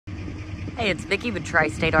Hey, it's Vicki with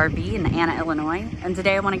Tri-State RV in Anna, Illinois, and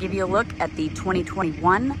today I want to give you a look at the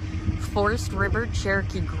 2021 Forest River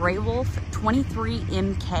Cherokee Grey Wolf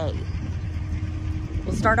 23MK.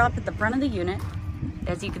 We'll start off at the front of the unit.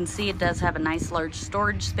 As you can see, it does have a nice large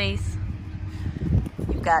storage space.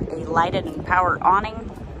 You've got a lighted and power awning.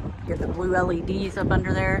 You have the blue LEDs up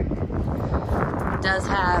under there. It does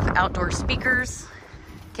have outdoor speakers,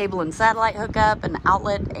 cable and satellite hookup, an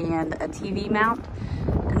outlet, and a TV mount.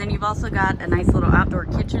 And then you've also got a nice little outdoor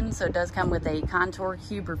kitchen, so it does come with a Contour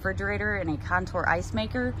cube refrigerator and a Contour ice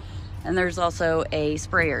maker. And there's also a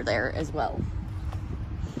sprayer there as well.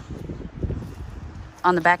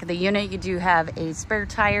 On the back of the unit, you do have a spare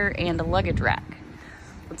tire and a luggage rack.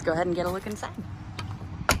 Let's go ahead and get a look inside.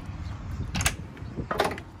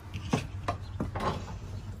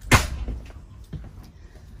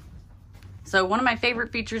 So one of my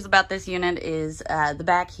favorite features about this unit is the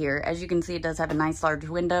back here. As you can see, it does have a nice large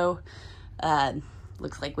window.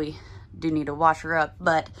 Looks like we do need to wash her up,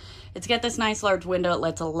 but it's got this nice large window. It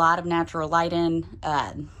lets a lot of natural light in,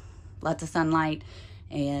 lots of sunlight,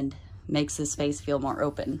 and makes the space feel more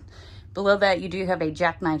open. Below that, you do have a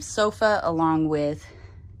jackknife sofa along with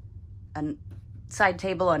a side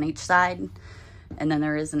table on each side, and then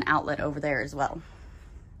there is an outlet over there as well.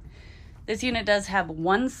 This unit does have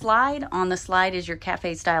one slide. On the slide is your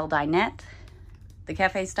cafe style dinette. The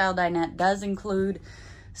cafe style dinette does include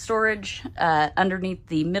storage underneath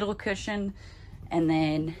the middle cushion. And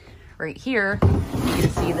then right here, you can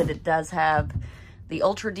see that it does have the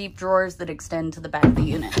ultra deep drawers that extend to the back of the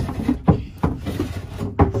unit.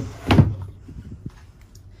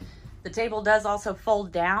 The table does also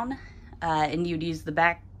fold down and you'd use the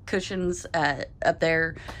back cushions up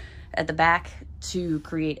there at the back to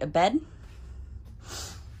create a bed.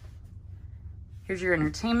 Here's your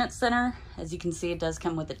entertainment center. As you can see, it does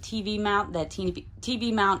come with a TV mount. That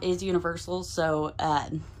TV mount is universal, so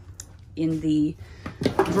in the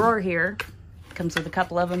drawer here, it comes with a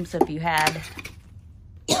couple of them, so if you had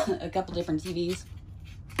a couple different TVs,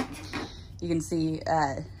 you can see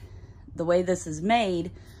the way this is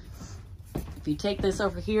made. If you take this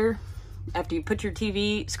over here, after you put your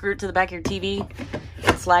TV, screw it to the back of your TV,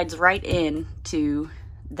 it slides right in to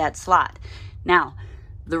that slot. Now,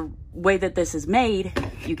 the way that this is made,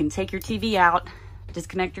 you can take your TV out,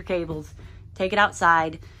 disconnect your cables, take it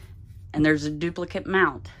outside, and there's a duplicate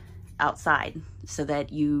mount outside so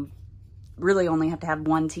that you really only have to have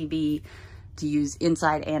one TV to use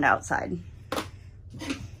inside and outside.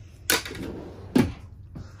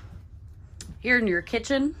 Here in your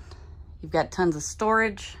kitchen, you've got tons of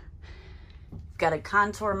storage. You've got a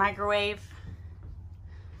Contour microwave,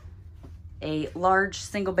 a large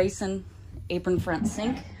single basin apron front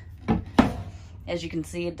sink. As you can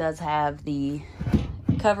see, it does have the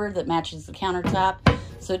cover that matches the countertop,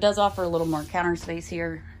 so it does offer a little more counter space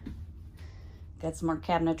here. Got some more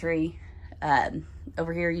cabinetry.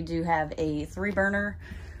 Over here you do have a 3-burner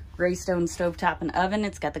Greystone stovetop and oven.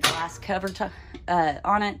 It's got the glass cover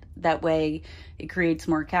on it. That way it creates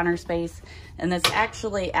more counter space. And this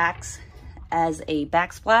actually acts as a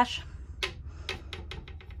backsplash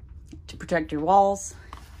to protect your walls.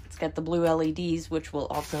 It's got the blue LEDs, which will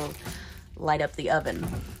also light up the oven.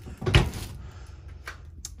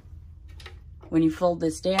 When you fold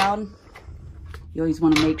this down, you always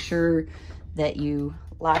want to make sure that you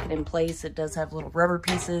lock it in place. It does have little rubber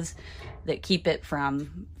pieces that keep it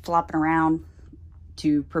from flopping around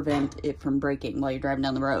to prevent it from breaking while you're driving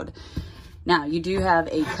down the road. Now, you do have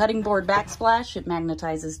a cutting board backsplash. It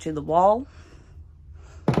magnetizes to the wall.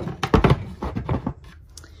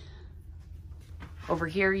 Over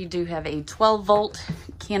here, you do have a 12-volt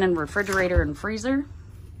Canon refrigerator and freezer.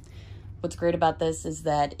 What's great about this is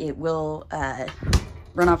that it will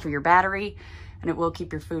run off of your battery, and it will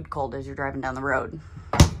keep your food cold as you're driving down the road.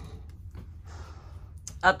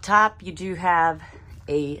 Up top, you do have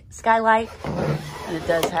a skylight, and it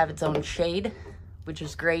does have its own shade, which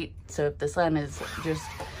is great. So if the sun is just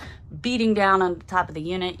beating down on the top of the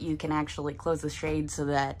unit, you can actually close the shade so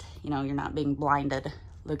that, you know, you're not being blinded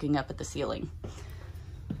looking up at the ceiling.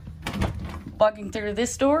 Walking through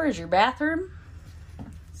this door is your bathroom.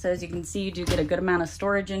 So as you can see, you do get a good amount of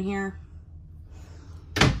storage in here.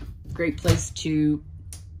 Great place to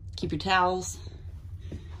keep your towels.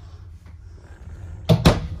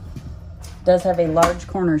 Does have a large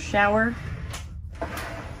corner shower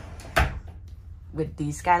with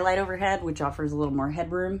the skylight overhead, which offers a little more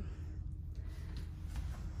headroom.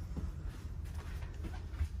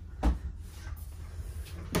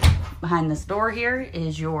 Behind this door here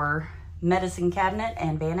is your medicine cabinet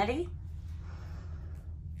and vanity.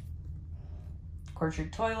 Of course, your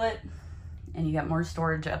toilet And you got more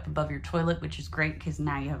storage up above your toilet, which is great because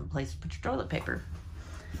now you have a place to put your toilet paper.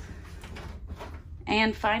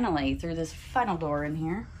 And finally, through this final door in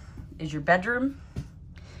here is your bedroom.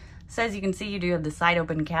 So as you can see, you do have the side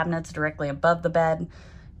open cabinets directly above the bed.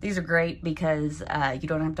 These are great because you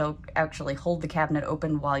don't have to actually hold the cabinet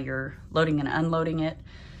open while you're loading and unloading it.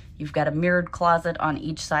 You've got a mirrored closet on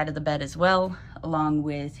each side of the bed as well, along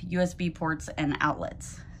with USB ports and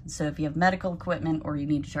outlets. So if you have medical equipment or you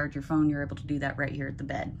need to charge your phone, you're able to do that right here at the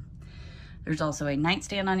bed. There's also a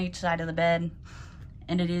nightstand on each side of the bed,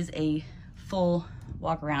 and it is a full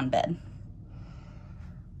walk-around bed.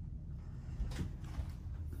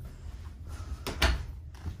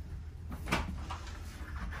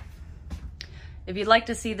 If you'd like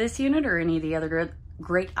to see this unit or any of the other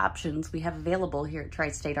great options we have available here at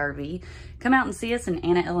Tri-State RV, come out and see us in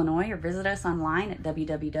Anna, Illinois, or visit us online at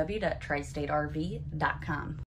www.tristaterv.com.